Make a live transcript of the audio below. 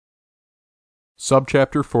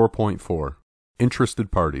Subchapter 4.4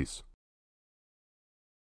 Interested Parties.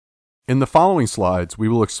 In the following slides, we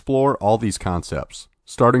will explore all these concepts,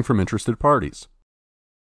 starting from interested parties.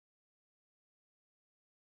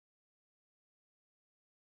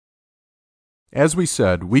 As we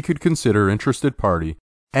said, we could consider interested party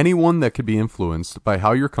anyone that could be influenced by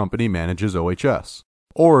how your company manages OH&S,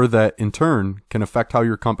 or that, in turn, can affect how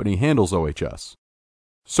your company handles OH&S.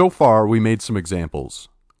 So far, we made some examples: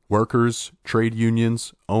 workers, trade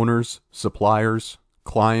unions, owners, suppliers,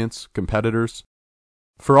 clients, competitors.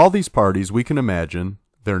 For all these parties, we can imagine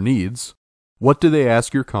their needs, what do they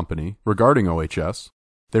ask your company regarding OH&S,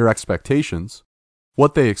 their expectations,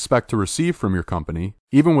 what they expect to receive from your company,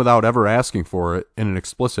 even without ever asking for it in an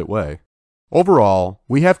explicit way. Overall,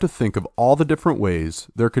 we have to think of all the different ways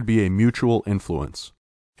there could be a mutual influence.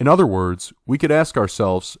 In other words, we could ask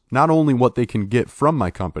ourselves not only what they can get from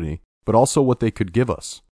my company, but also what they could give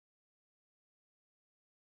us.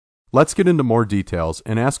 Let's get into more details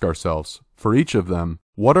and ask ourselves, for each of them,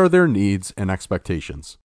 what are their needs and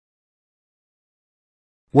expectations?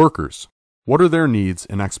 Workers. What are their needs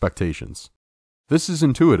and expectations? This is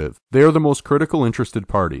intuitive. They are the most critical interested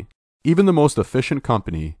party. Even the most efficient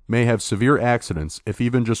company may have severe accidents if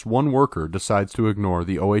even just one worker decides to ignore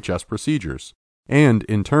the OH&S procedures. And,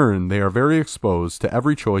 in turn, they are very exposed to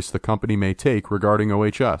every choice the company may take regarding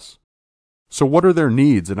OH&S. So what are their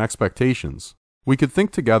needs and expectations? We could think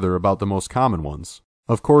together about the most common ones.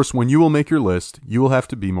 Of course, when you will make your list, you will have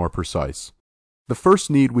to be more precise. The first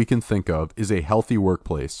need we can think of is a healthy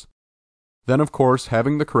workplace. Then, of course,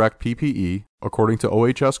 having the correct PPE, according to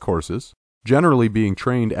OH&S courses, generally being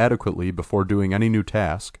trained adequately before doing any new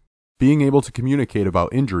task, being able to communicate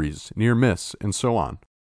about injuries, near miss, and so on.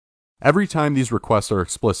 Every time these requests are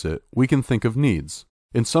explicit, we can think of needs.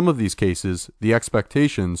 In some of these cases, the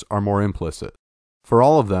expectations are more implicit. For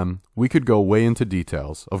all of them, we could go way into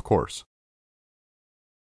details, of course.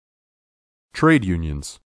 Trade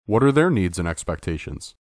unions. What are their needs and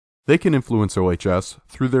expectations? They can influence OH&S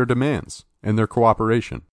through their demands and their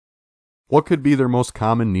cooperation. What could be their most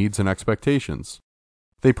common needs and expectations?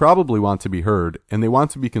 They probably want to be heard, and they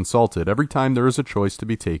want to be consulted every time there is a choice to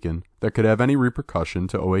be taken that could have any repercussion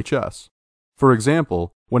to OH&S. For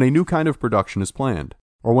example, when a new kind of production is planned,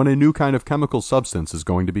 or when a new kind of chemical substance is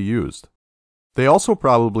going to be used. They also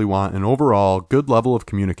probably want an overall good level of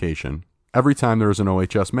communication every time there is an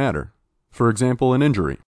OH&S matter. For example, an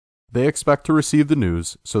injury. They expect to receive the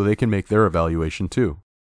news so they can make their evaluation too.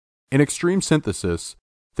 In extreme synthesis,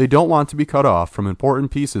 they don't want to be cut off from important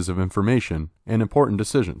pieces of information and important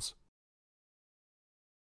decisions.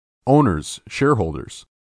 Owners, shareholders.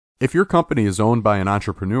 If your company is owned by an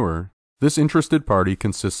entrepreneur, this interested party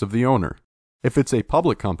consists of the owner. If it's a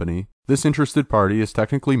public company, this interested party is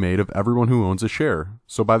technically made of everyone who owns a share,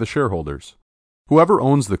 so by the shareholders. Whoever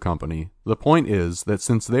owns the company, the point is that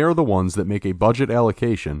since they are the ones that make a budget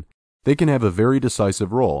allocation, they can have a very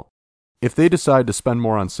decisive role. If they decide to spend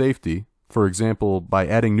more on safety, for example, by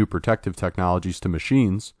adding new protective technologies to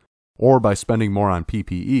machines, or by spending more on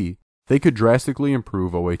PPE, they could drastically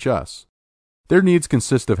improve OH&S. Their needs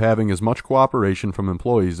consist of having as much cooperation from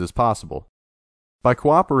employees as possible. By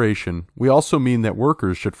cooperation, we also mean that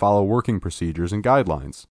workers should follow working procedures and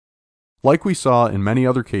guidelines. Like we saw in many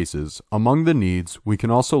other cases, among the needs, we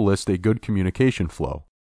can also list a good communication flow.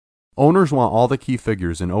 Owners want all the key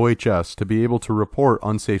figures in OH&S to be able to report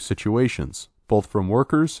unsafe situations, both from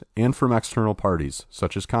workers and from external parties,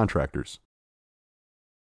 such as contractors.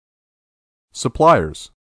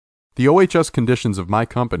 Suppliers. The OH&S conditions of my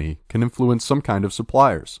company can influence some kind of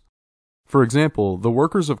suppliers. For example, the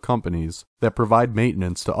workers of companies that provide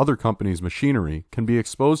maintenance to other companies' machinery can be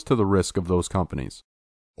exposed to the risk of those companies.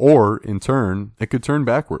 Or, in turn, it could turn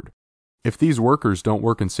backward. If these workers don't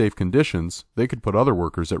work in safe conditions, they could put other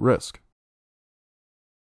workers at risk.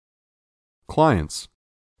 Clients.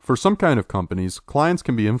 For some kind of companies, clients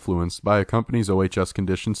can be influenced by a company's OH&S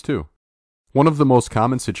conditions too. One of the most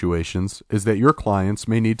common situations is that your clients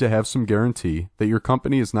may need to have some guarantee that your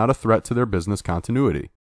company is not a threat to their business continuity.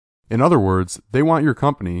 In other words, they want your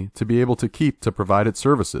company to be able to keep to provide its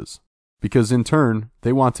services, because in turn,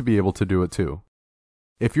 they want to be able to do it too.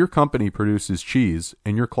 If your company produces cheese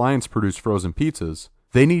and your clients produce frozen pizzas,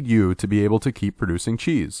 they need you to be able to keep producing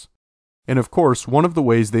cheese. And of course, one of the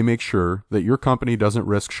ways they make sure that your company doesn't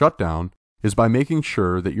risk shutdown is by making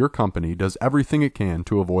sure that your company does everything it can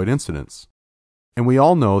to avoid incidents. And we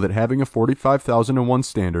all know that having a 45001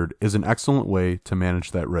 standard is an excellent way to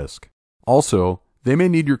manage that risk. Also, they may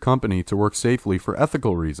need your company to work safely for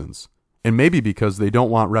ethical reasons, and maybe because they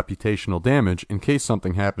don't want reputational damage in case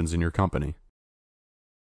something happens in your company.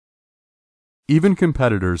 Even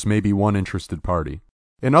competitors may be one interested party.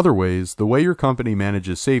 In other ways, the way your company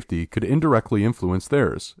manages safety could indirectly influence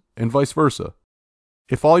theirs, and vice versa.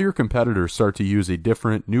 If all your competitors start to use a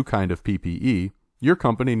different, new kind of PPE, your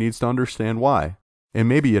company needs to understand why, and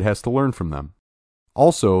maybe it has to learn from them.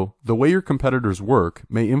 Also, the way your competitors work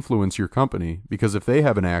may influence your company because if they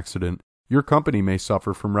have an accident, your company may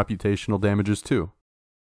suffer from reputational damages too.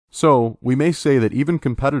 So, we may say that even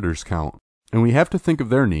competitors count, and we have to think of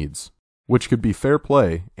their needs, which could be fair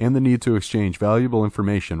play and the need to exchange valuable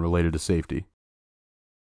information related to safety.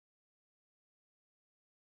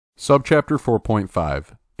 Subchapter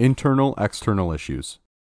 4.5 Internal-External Issues.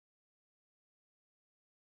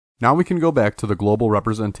 Now we can go back to the global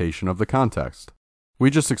representation of the context. We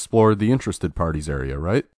just explored the interested parties area,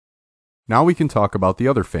 right? Now we can talk about the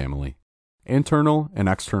other family, internal and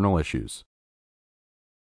external issues.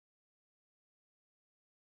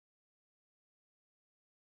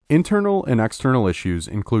 Internal and external issues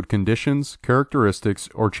include conditions, characteristics,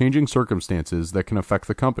 or changing circumstances that can affect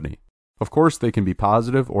the company. Of course, they can be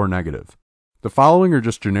positive or negative. The following are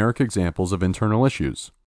just generic examples of internal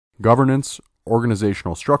issues: governance,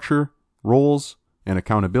 organizational structure, roles and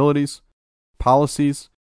accountabilities, policies,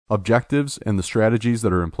 objectives and the strategies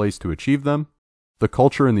that are in place to achieve them, the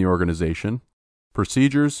culture in the organization,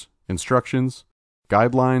 procedures, instructions,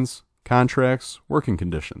 guidelines, contracts, working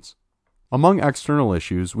conditions. Among external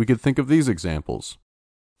issues, we could think of these examples: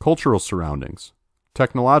 cultural surroundings,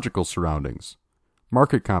 technological surroundings,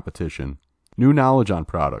 market competition, new knowledge on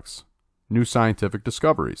products, new scientific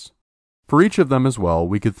discoveries. For each of them as well,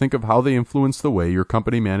 we could think of how they influence the way your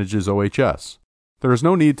company manages OH&S. There is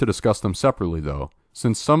no need to discuss them separately though,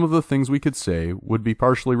 since some of the things we could say would be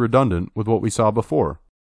partially redundant with what we saw before.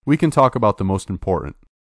 We can talk about the most important.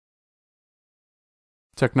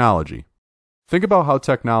 Technology. Think about how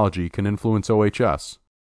technology can influence OH&S.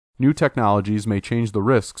 New technologies may change the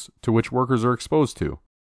risks to which workers are exposed to.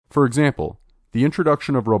 For example, the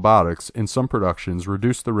introduction of robotics in some productions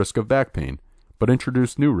reduced the risk of back pain, but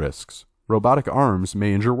introduced new risks. Robotic arms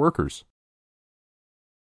may injure workers.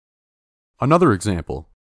 Another example,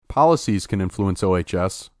 policies can influence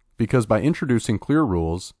OH&S because by introducing clear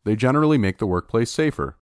rules, they generally make the workplace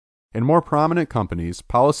safer. In more prominent companies,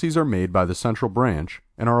 policies are made by the central branch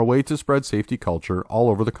and are a way to spread safety culture all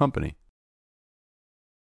over the company.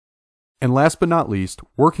 And last but not least,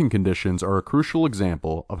 working conditions are a crucial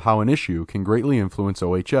example of how an issue can greatly influence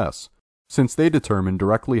OH&S, since they determine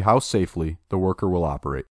directly how safely the worker will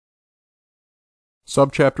operate.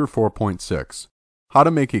 Subchapter 4.6 How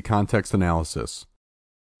to make a context analysis.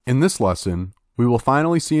 In this lesson, we will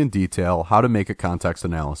finally see in detail how to make a context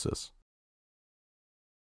analysis.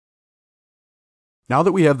 Now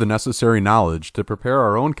that we have the necessary knowledge to prepare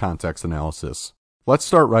our own context analysis, let's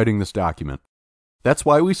start writing this document. That's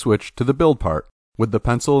why we switched to the build part, with the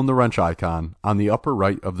pencil and the wrench icon on the upper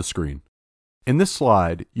right of the screen. In this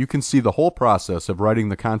slide, you can see the whole process of writing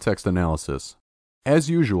the context analysis. As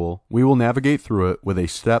usual, we will navigate through it with a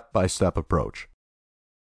step-by-step approach.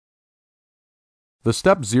 The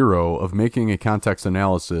step 0 of making a context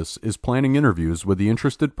analysis is planning interviews with the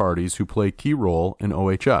interested parties who play a key role in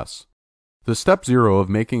OH&S. The step 0 of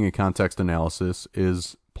making a context analysis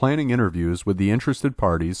is planning interviews with the interested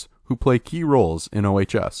parties who play key roles in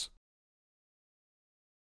OH&S.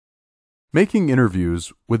 Making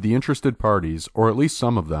interviews with the interested parties, or at least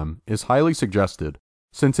some of them, is highly suggested,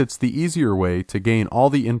 since it's the easier way to gain all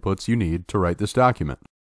the inputs you need to write this document.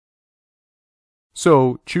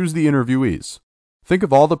 So, choose the interviewees. Think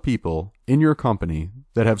of all the people in your company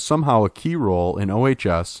that have somehow a key role in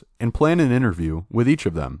OH&S and plan an interview with each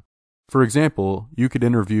of them. For example, you could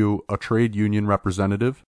interview a trade union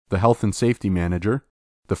representative, the health and safety manager,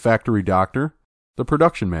 the factory doctor, the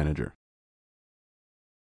production manager.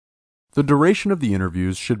 The duration of the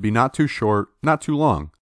interviews should be not too short, not too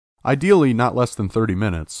long. Ideally, not less than 30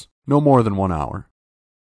 minutes, no more than 1 hour.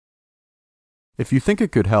 If you think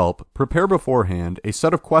it could help, prepare beforehand a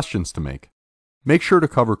set of questions to make. Make sure to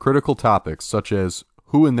cover critical topics such as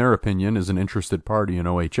who in their opinion is an interested party in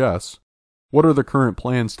OH&S, what are the current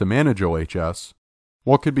plans to manage OH&S,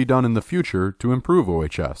 what could be done in the future to improve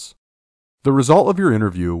OH&S. The result of your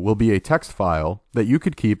interview will be a text file that you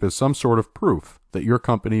could keep as some sort of proof that your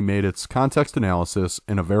company made its context analysis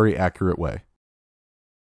in a very accurate way.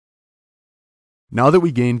 Now that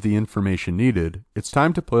we gained the information needed, it's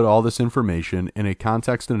time to put all this information in a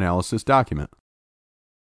context analysis document.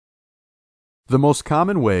 The most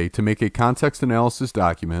common way to make a context analysis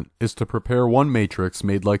document is to prepare one matrix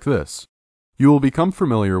made like this. You will become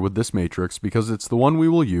familiar with this matrix because it's the one we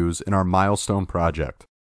will use in our milestone project.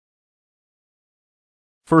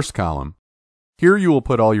 First column. Here you will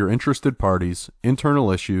put all your interested parties, internal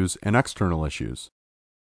issues, and external issues.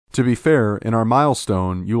 To be fair, in our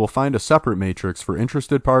milestone, you will find a separate matrix for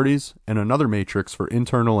interested parties and another matrix for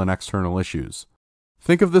internal and external issues.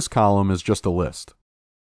 Think of this column as just a list.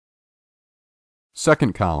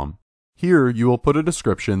 Second column. Here you will put a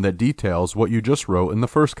description that details what you just wrote in the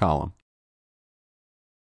first column.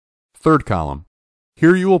 Third column.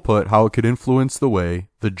 Here you will put how it could influence the way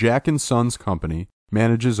the Jack & Sons company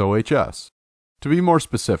manages OH&S. To be more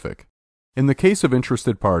specific, in the case of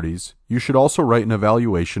interested parties, you should also write an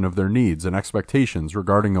evaluation of their needs and expectations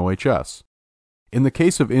regarding OH&S. In the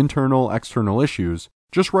case of internal-external issues,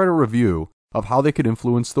 just write a review of how they could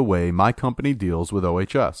influence the way my company deals with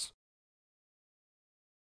OH&S.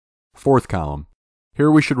 Fourth column. Here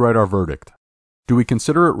we should write our verdict. Do we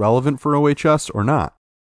consider it relevant for OH&S or not?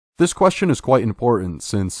 This question is quite important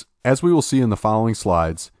since, as we will see in the following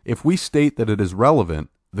slides, if we state that it is relevant,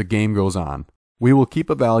 the game goes on. We will keep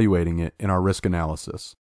evaluating it in our risk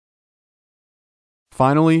analysis.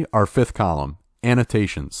 Finally, our fifth column,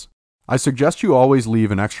 annotations. I suggest you always leave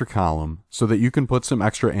an extra column so that you can put some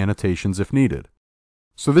extra annotations if needed.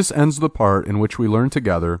 So this ends the part in which we learn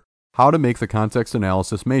together how to make the context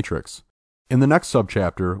analysis matrix. In the next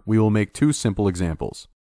subchapter, we will make two simple examples.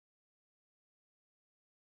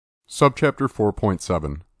 Subchapter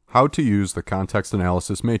 4.7, How to use the context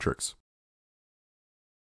analysis matrix.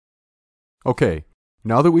 Okay,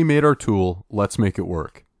 now that we made our tool, let's make it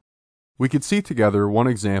work. We could see together one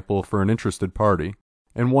example for an interested party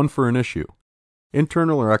and one for an issue.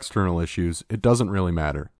 Internal or external issues, it doesn't really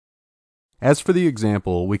matter. As for the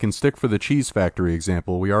example, we can stick for the cheese factory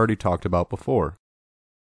example we already talked about before.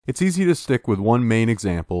 It's easy to stick with one main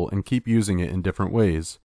example and keep using it in different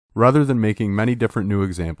ways, rather than making many different new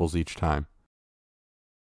examples each time.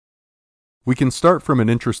 We can start from an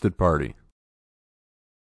interested party.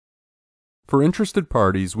 For interested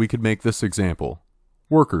parties, we could make this example,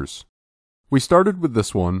 workers. We started with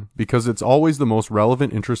this one because it's always the most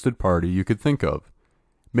relevant interested party you could think of.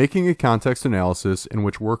 Making a context analysis in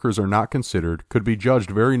which workers are not considered could be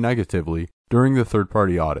judged very negatively during the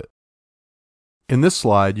third-party audit. In this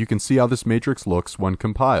slide, you can see how this matrix looks when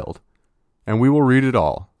compiled, and we will read it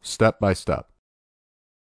all, step by step.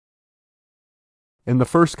 In the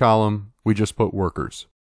first column, we just put workers.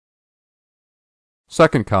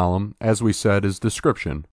 Second column, as we said, is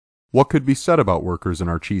description. What could be said about workers in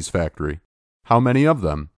our cheese factory? How many of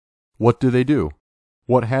them? What do they do?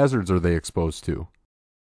 What hazards are they exposed to?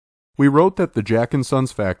 We wrote that the Jack &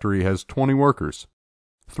 Sons factory has 20 workers.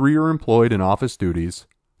 3 are employed in office duties,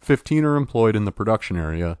 15 are employed in the production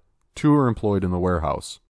area, 2 are employed in the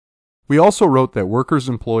warehouse. We also wrote that workers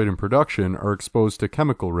employed in production are exposed to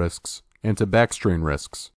chemical risks and to backstrain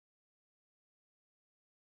risks.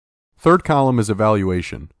 Third column is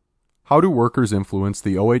evaluation. How do workers influence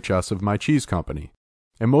the OH&S of my cheese company?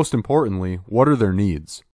 And most importantly, what are their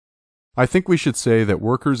needs? I think we should say that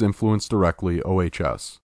workers influence directly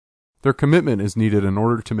OH&S. Their commitment is needed in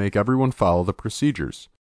order to make everyone follow the procedures.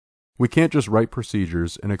 We can't just write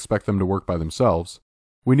procedures and expect them to work by themselves.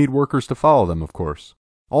 We need workers to follow them, of course.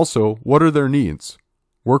 Also, what are their needs?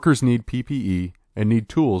 Workers need PPE and need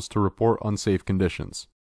tools to report unsafe conditions.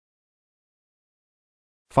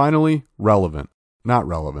 Finally, relevant, not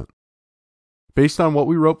relevant. Based on what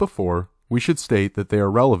we wrote before, we should state that they are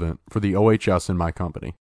relevant for the OH&S in my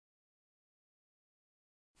company.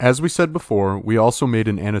 As we said before, we also made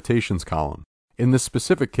an annotations column. In this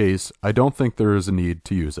specific case, I don't think there is a need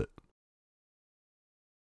to use it.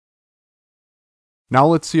 Now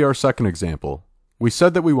let's see our second example. We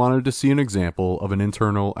said that we wanted to see an example of an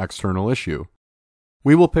internal-external issue.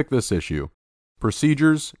 We will pick this issue,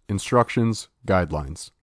 procedures, instructions,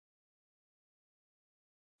 guidelines.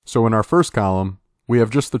 So in our first column, we have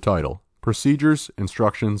just the title, procedures,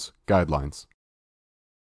 instructions, guidelines.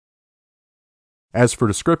 As for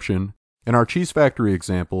description, in our cheese factory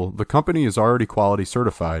example, the company is already quality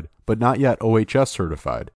certified, but not yet OH&S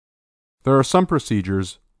certified. There are some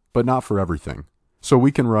procedures, but not for everything. So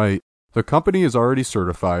we can write, the company is already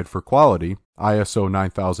certified for quality, ISO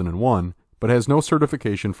 9001, but has no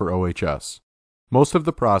certification for OH&S. Most of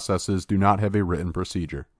the processes do not have a written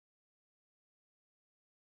procedure.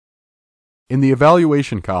 In the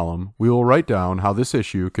evaluation column, we will write down how this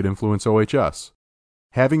issue could influence OH&S.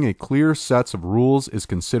 Having a clear set of rules is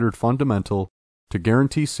considered fundamental to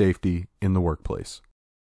guarantee safety in the workplace.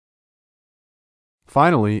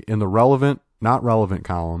 Finally, in the relevant, not relevant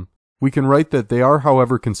column, we can write that they are,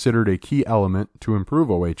 however, considered a key element to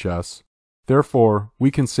improve OH&S. Therefore,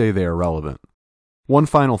 we can say they are relevant. One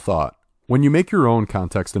final thought. When you make your own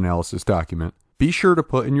context analysis document, Be sure to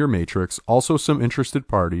put in your matrix also some interested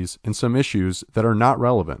parties and some issues that are not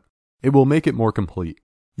relevant. It will make it more complete.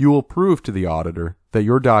 You will prove to the auditor that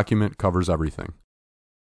your document covers everything.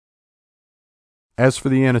 As for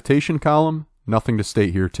the annotation column, nothing to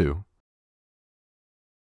state here too.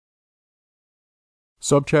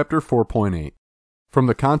 Subchapter 4.8. From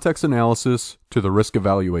the context analysis to the risk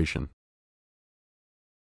evaluation.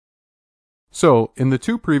 So, in the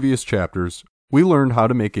two previous chapters, we learned how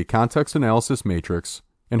to make a context analysis matrix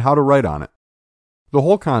and how to write on it. The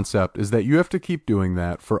whole concept is that you have to keep doing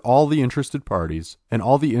that for all the interested parties and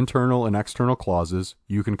all the internal and external clauses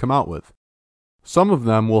you can come out with. Some of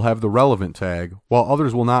them will have the relevant tag, while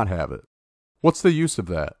others will not have it. What's the use of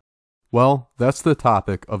that? Well, that's the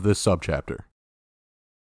topic of this subchapter.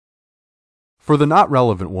 For the not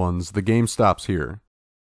relevant ones, the game stops here.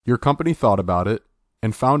 Your company thought about it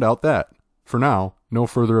and found out that, for now, no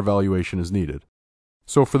further evaluation is needed.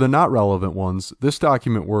 So for the not relevant ones, this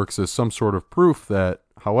document works as some sort of proof that,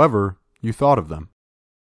 however, you thought of them.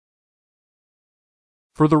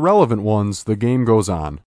 For the relevant ones, the game goes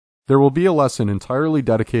on. There will be a lesson entirely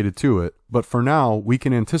dedicated to it, but for now, we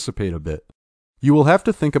can anticipate a bit. You will have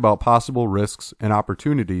to think about possible risks and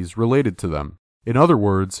opportunities related to them. In other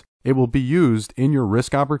words, it will be used in your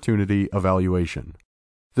risk opportunity evaluation.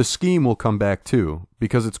 The scheme will come back too,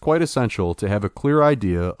 because it's quite essential to have a clear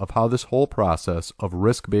idea of how this whole process of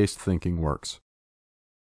risk-based thinking works.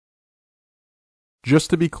 Just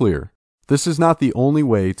to be clear, this is not the only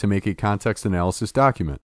way to make a context analysis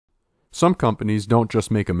document. Some companies don't just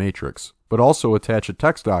make a matrix, but also attach a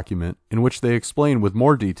text document in which they explain with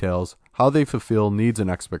more details how they fulfill needs and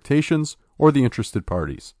expectations or the interested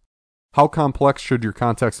parties. How complex should your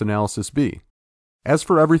context analysis be? As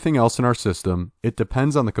for everything else in our system, it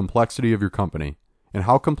depends on the complexity of your company and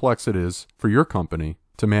how complex it is for your company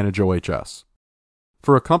to manage OH&S.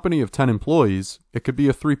 For a company of 10 employees, it could be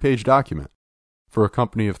a 3-page document. For a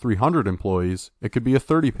company of 300 employees, it could be a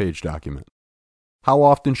 30-page document. How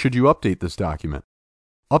often should you update this document?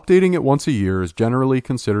 Updating it once a year is generally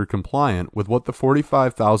considered compliant with what the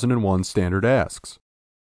 45001 standard asks.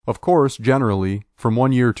 Of course, generally, from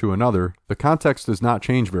one year to another, the context does not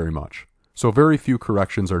change very much, so very few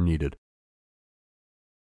corrections are needed.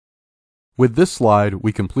 With this slide,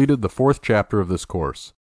 we completed the 4th chapter of this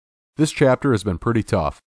course. This chapter has been pretty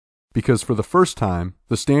tough, because for the first time,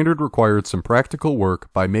 the standard required some practical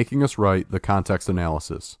work by making us write the context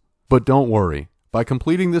analysis. But don't worry, by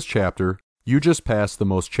completing this chapter, you just passed the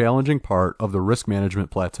most challenging part of the risk management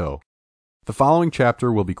plateau. The following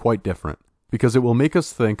chapter will be quite different, because it will make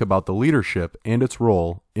us think about the leadership and its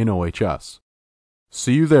role in OH&S.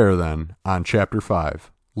 See you there then on Chapter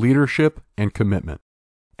 5, Leadership and Commitment.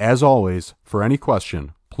 As always, for any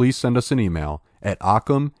question, please send us an email at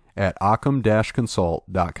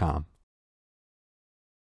occam@occam-consult.com.